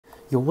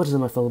Yo, what is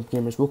up my fellow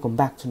gamers, welcome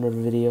back to another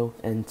video,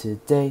 and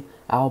today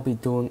I'll be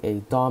doing a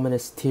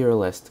Dominus tier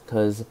list,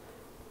 cause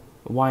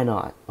why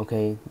not,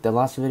 okay? The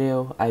last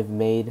video I've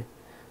made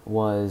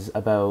was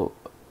about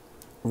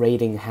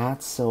rating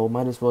hats, so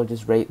might as well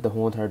just rate the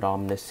whole entire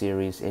Dominus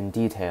series in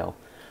detail.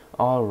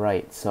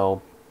 Alright,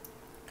 so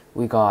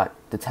we got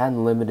the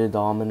 10 limited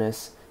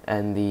Dominus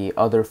and the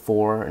other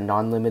 4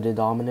 non-limited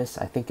Dominus.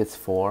 I think it's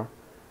 4.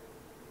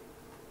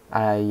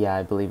 Yeah,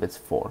 I believe it's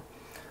 4.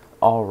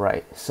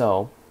 Alright,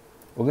 so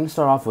we're going to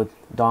start off with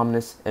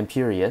Dominus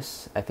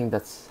Imperius. I think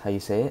that's how you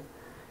say it.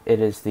 It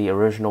is the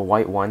original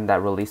white one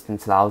that released in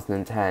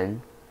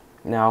 2010.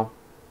 Now,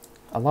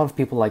 a lot of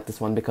people like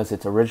this one because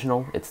it's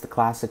original. It's the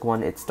classic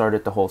one. It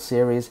started the whole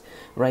series,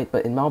 right?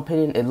 But in my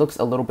opinion, it looks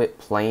a little bit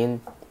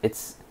plain.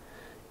 It's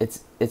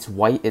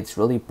white. It's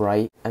really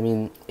bright. I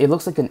mean, it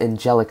looks like an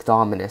angelic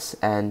Dominus,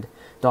 and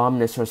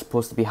Dominus are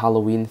supposed to be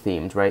Halloween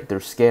themed, right? They're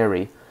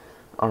scary.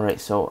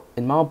 Alright, so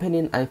in my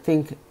opinion, I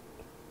think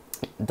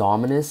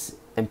Dominus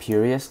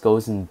Imperius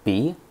goes in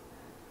B.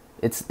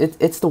 It's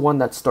the one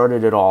that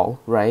started it all,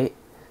 right?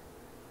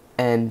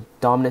 And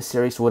Dominus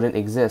series wouldn't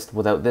exist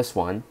without this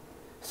one.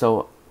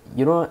 So,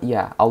 you know what?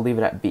 Yeah, I'll leave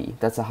it at B.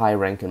 That's a high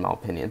rank in my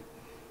opinion.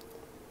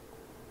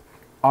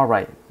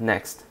 Alright,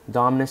 next.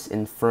 Dominus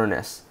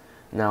Infernus.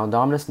 Now,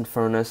 Dominus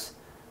Infernus,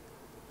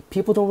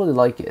 people don't really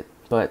like it,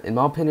 but in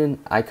my opinion,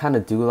 I kind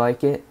of do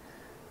like it.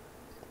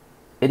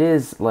 It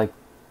is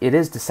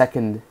the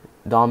second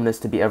Dominus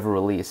to be ever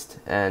released,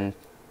 and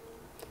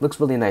looks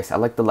really nice. I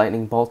like the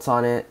lightning bolts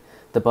on it.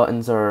 The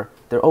buttons they're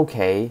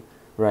okay,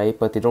 right?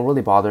 But they don't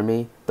really bother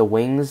me. The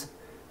wings,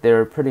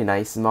 they're pretty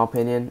nice in my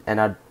opinion,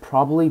 and I'd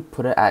probably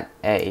put it at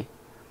A.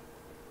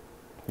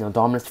 Now,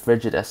 Dominus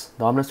Frigidus.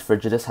 Dominus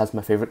Frigidus has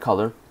my favorite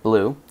color,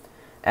 blue,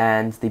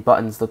 and the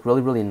buttons look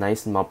really, really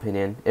nice in my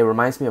opinion. It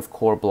reminds me of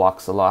core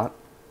blocks a lot,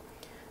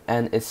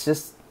 and it's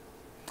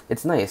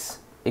nice.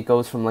 It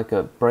goes from like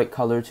a bright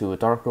color to a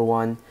darker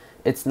one.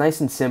 It's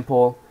nice and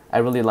simple. I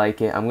really like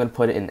it. I'm gonna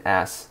put it in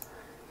S.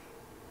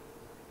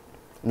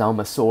 Now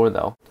Masor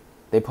though,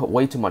 they put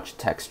way too much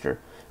texture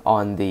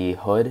on the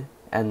hood,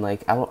 and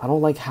like I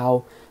don't like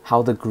how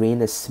the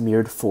green is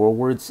smeared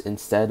forwards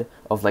instead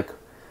of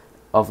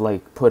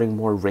putting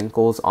more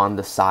wrinkles on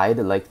the side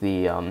like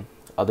the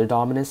other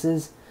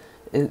Dominuses.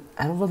 I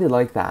don't really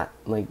like that.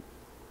 Like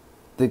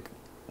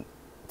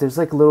there's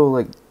like little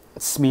like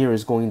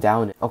smears going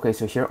down. Okay,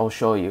 so here I'll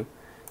show you.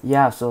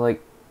 Yeah, so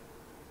like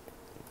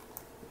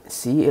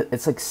see,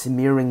 it's like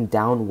smearing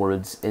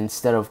downwards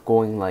instead of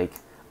going like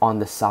on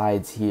the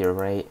sides here,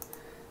 right?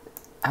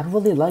 I don't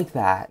really like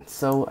that,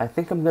 so I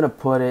think I'm gonna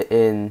put it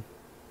in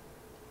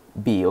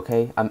B.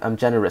 Okay, I'm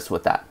generous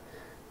with that.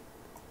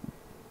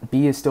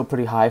 B is still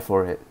pretty high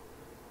for it.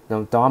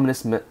 Now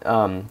Dominus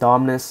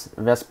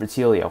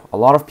Vespertilio. A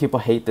lot of people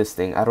hate this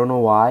thing. I don't know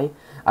why.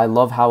 I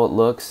love how it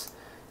looks.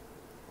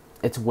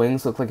 Its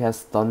wings look like it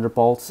has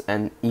thunderbolts,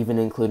 and even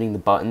including the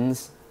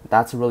buttons.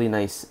 That's a really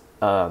nice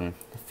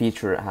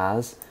feature it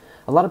has.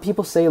 A lot of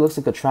people say it looks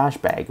like a trash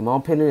bag. In my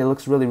opinion, it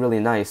looks really, really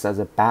nice as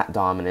a bat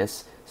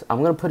Dominus. So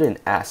I'm going to put it in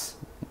S.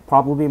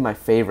 Probably my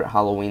favorite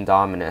Halloween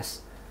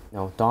Dominus.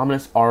 Now,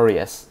 Dominus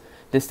Aureus.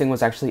 This thing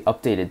was actually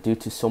updated due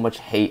to so much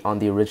hate on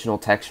the original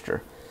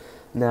texture.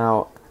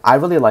 Now, I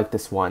really like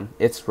this one.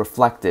 It's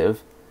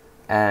reflective,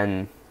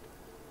 and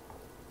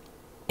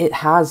it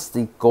has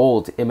the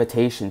gold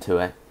imitation to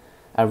it.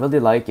 I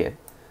really like it.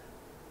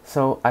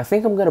 So, I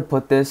think I'm going to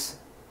put this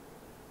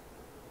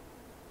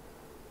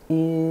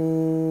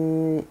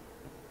in...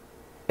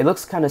 It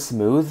looks kind of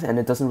smooth, and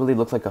it doesn't really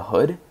look like a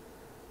hood.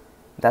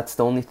 That's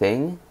the only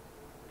thing.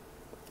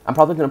 I'm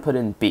probably going to put it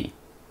in B.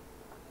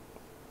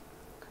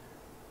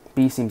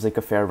 B seems like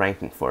a fair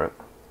ranking for it.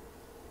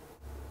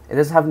 It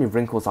doesn't have any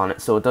wrinkles on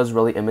it, so it does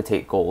really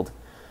imitate gold.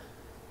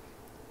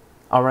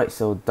 Alright,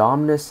 so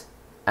Dominus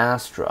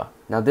Astra.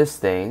 Now this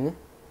thing,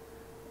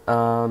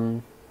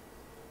 dark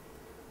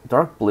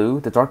blue.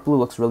 The dark blue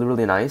looks really,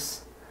 really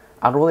nice.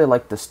 I don't really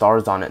like the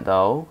stars on it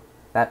though.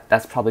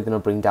 That's probably going to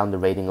bring down the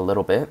rating a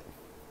little bit.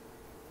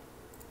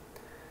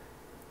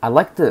 I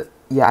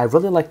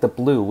really like the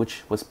blue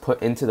which was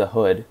put into the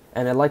hood,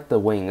 and I like the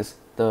wings,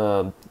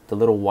 the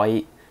little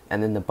white,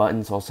 and then the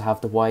buttons also have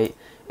the white.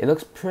 It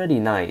looks pretty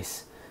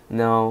nice.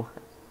 Now,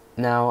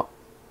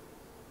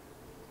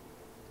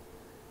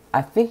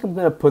 I think I'm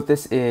gonna put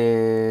this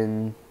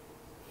in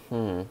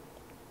A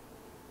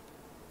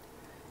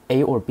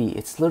or B.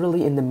 It's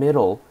literally in the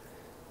middle.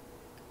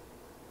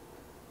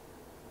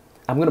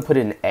 I'm gonna put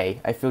it in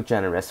A. I feel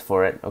generous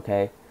for it,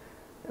 okay?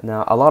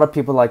 Now, a lot of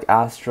people like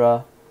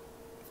Astra.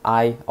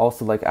 I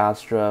also like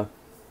Astra.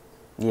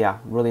 Yeah,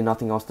 really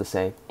nothing else to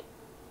say.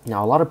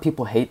 Now, a lot of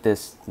people hate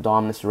this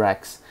Dominus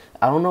Rex.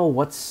 I don't know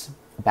what's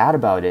bad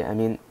about it. I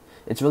mean,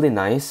 it's really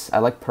nice. I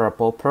like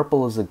purple.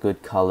 Purple is a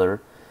good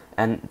color.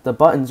 And the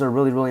buttons are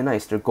really, really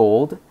nice. They're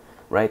gold,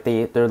 right?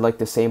 They're like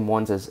the same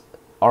ones as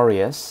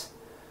Aureus.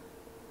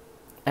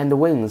 And the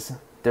wings,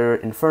 they're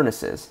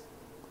Infernuses.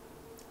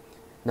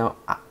 Now,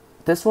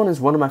 this one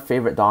is one of my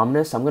favorite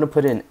Dominus. I'm going to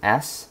put it in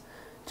S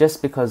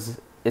just because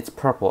it's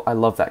purple. I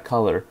love that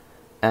color.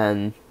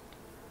 and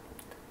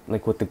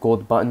like with the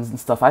gold buttons and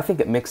stuff. I think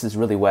it mixes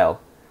really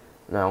well.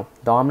 Now,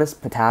 Dominus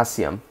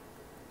Potassium.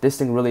 This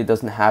thing really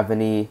doesn't have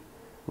any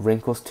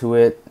wrinkles to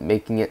it,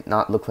 making it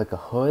not look like a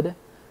hood.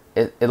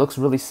 It looks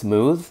really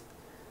smooth.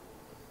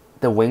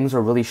 The wings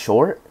are really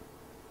short.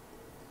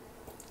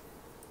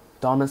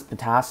 Dominus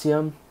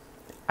Potassium.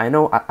 I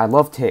know I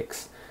love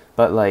ticks,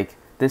 but like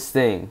this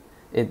thing,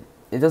 it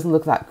doesn't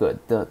look that good.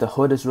 The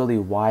hood is really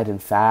wide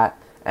and fat,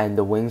 and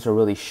the wings are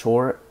really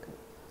short.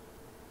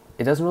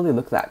 It doesn't really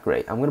look that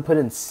great. I'm gonna put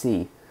it in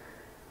C.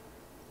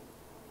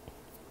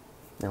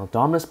 Now,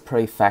 Dominus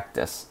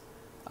Praefectus.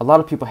 A lot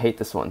of people hate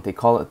this one. They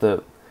call it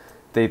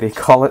they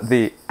call it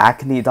the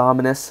Acne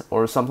Dominus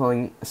or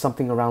something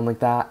around like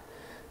that.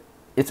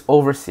 It's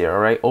Overseer,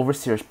 alright?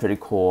 Overseer is pretty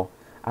cool.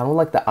 I don't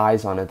like the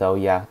eyes on it though,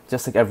 yeah,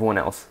 just like everyone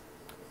else.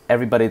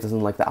 Everybody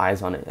doesn't like the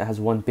eyes on it. It has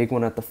one big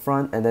one at the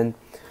front, and then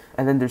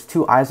there's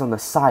two eyes on the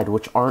side,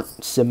 which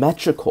aren't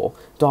symmetrical.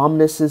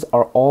 Dominuses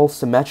are all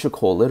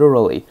symmetrical,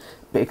 literally,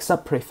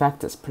 except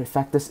Praefectus.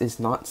 Praefectus is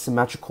not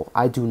symmetrical.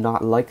 I do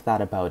not like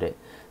that about it.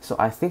 So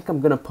I think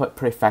I'm gonna put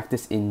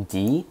Praefectus in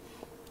D.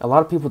 A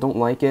lot of people don't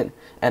like it,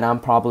 and I'm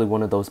probably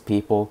one of those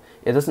people.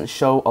 It doesn't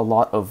show a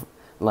lot of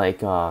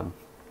like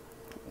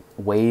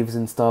waves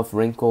and stuff,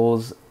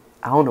 wrinkles.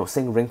 I don't know,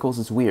 saying wrinkles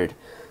is weird,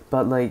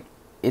 but like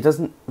it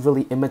doesn't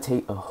really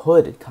imitate a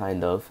hood,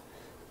 kind of.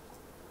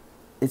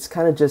 It's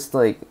kind of just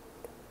like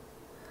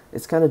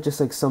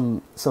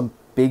some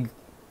big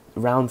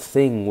round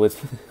thing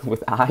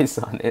with eyes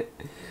on it,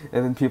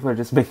 and then people are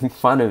just making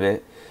fun of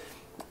it.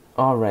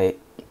 All right,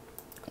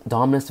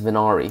 Dominus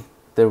Venari,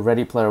 the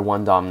Ready Player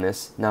One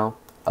Dominus. Now,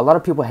 a lot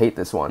of people hate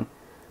this one.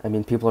 I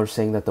mean, people are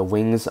saying that the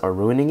wings are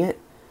ruining it.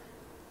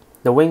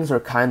 The wings are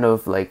kind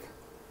of like,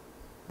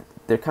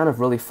 they're kind of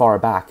really far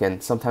back,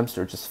 and sometimes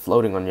they're just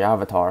floating on your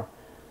avatar.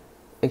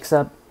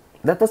 Except,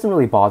 that doesn't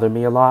really bother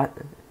me a lot.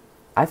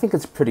 I think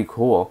it's pretty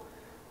cool.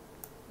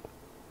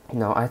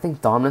 Now, I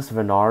think Dominus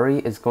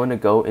Venari is going to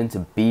go into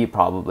B,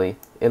 probably.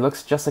 It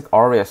looks just like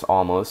Aureus,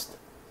 almost.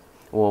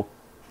 Well,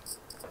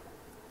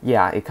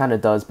 yeah, it kind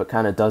of does, but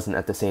kind of doesn't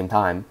at the same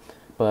time.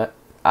 But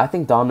I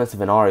think Dominus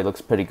Venari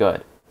looks pretty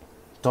good.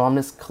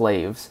 Dominus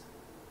Claves.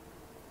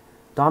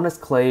 Dominus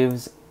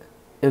Claves,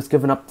 it was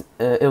given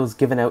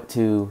out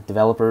to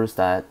developers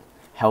that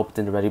helped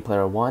in the Ready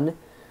Player One.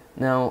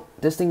 Now,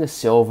 this thing is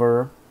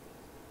silver.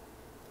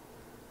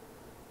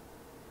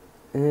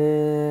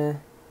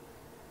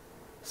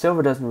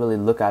 Silver doesn't really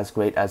look as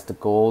great as the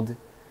gold.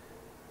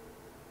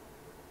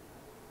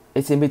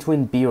 It's in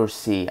between B or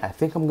C. I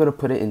think I'm gonna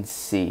put it in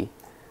C,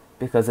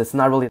 because it's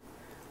not really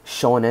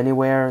shown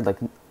anywhere. Like,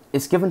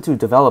 it's given to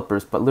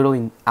developers, but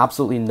literally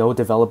absolutely no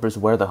developers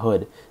wear the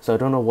hood. So I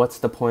don't know what's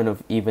the point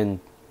of even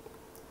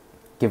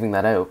giving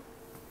that out.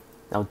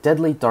 Now,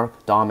 Deadly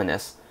Dark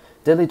Dominus.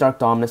 Deadly Dark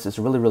Dominus is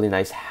a really, really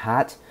nice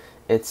hat.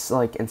 It's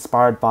like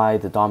inspired by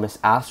the Dominus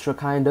Astra,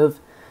 kind of,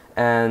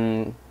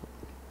 and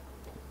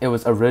it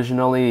was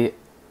originally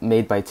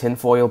made by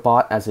Tinfoil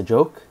Bot as a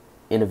joke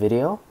in a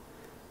video.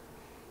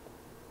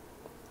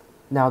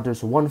 Now,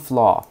 there's one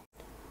flaw.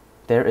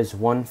 There is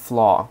one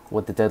flaw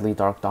with the Deadly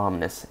Dark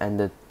Dominus, and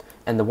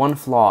the one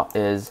flaw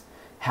is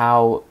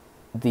how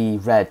the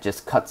red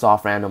just cuts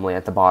off randomly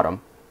at the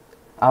bottom.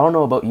 I don't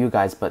know about you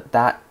guys, but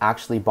that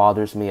actually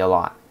bothers me a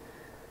lot.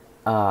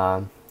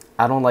 I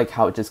don't like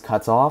how it just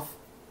cuts off.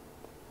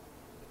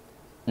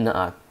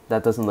 Nuh-uh,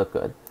 that doesn't look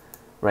good.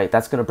 Right,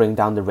 that's going to bring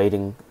down the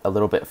rating a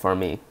little bit for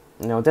me.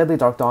 You know, Deadly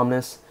Dark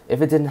Dominus,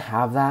 if it didn't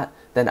have that,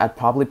 then I'd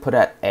probably put it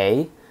at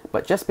A,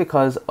 but just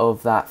because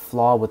of that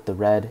flaw with the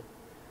red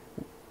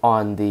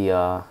on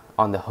the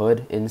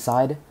hood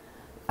inside,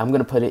 I'm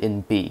going to put it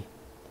in B.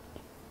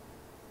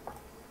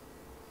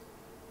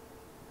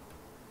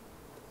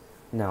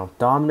 Now,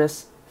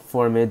 Dominus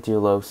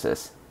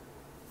Formidulosus.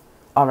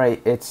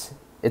 Alright, it's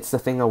the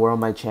thing I wear on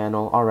my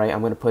channel. Alright,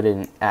 I'm going to put it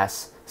in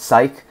S.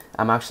 Psych,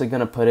 I'm actually going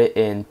to put it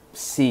in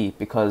C,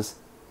 because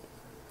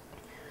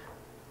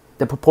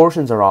the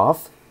proportions are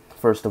off,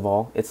 first of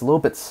all. It's a little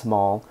bit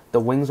small. The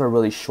wings are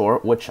really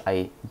short, which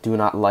I do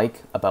not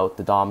like about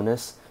the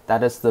Dominus.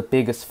 That is the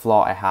biggest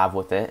flaw I have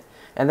with it.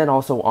 And then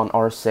also on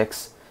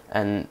R6,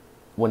 and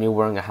when you're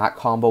wearing a hat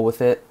combo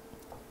with it,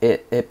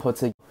 it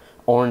puts an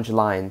orange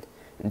line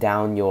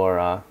down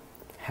your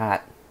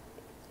hat.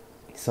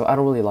 So I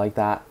don't really like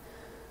that.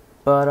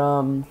 But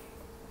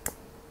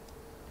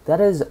that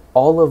is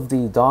all of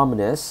the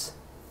Dominus,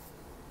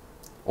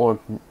 or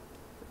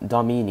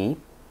Domini,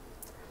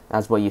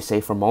 that's what you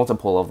say for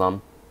multiple of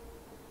them.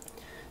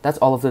 That's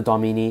all of the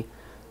Domini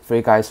for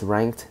you guys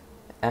ranked.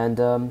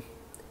 And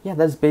yeah,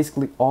 that's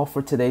basically all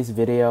for today's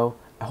video.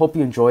 I hope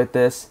you enjoyed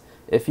this.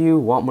 If you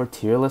want more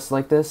tier lists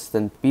like this,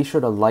 then be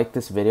sure to like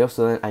this video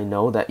so that I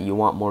know that you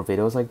want more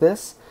videos like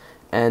this.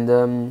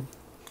 And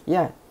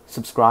yeah,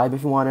 subscribe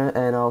if you want to,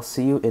 and I'll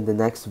see you in the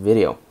next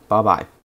video. Bye bye.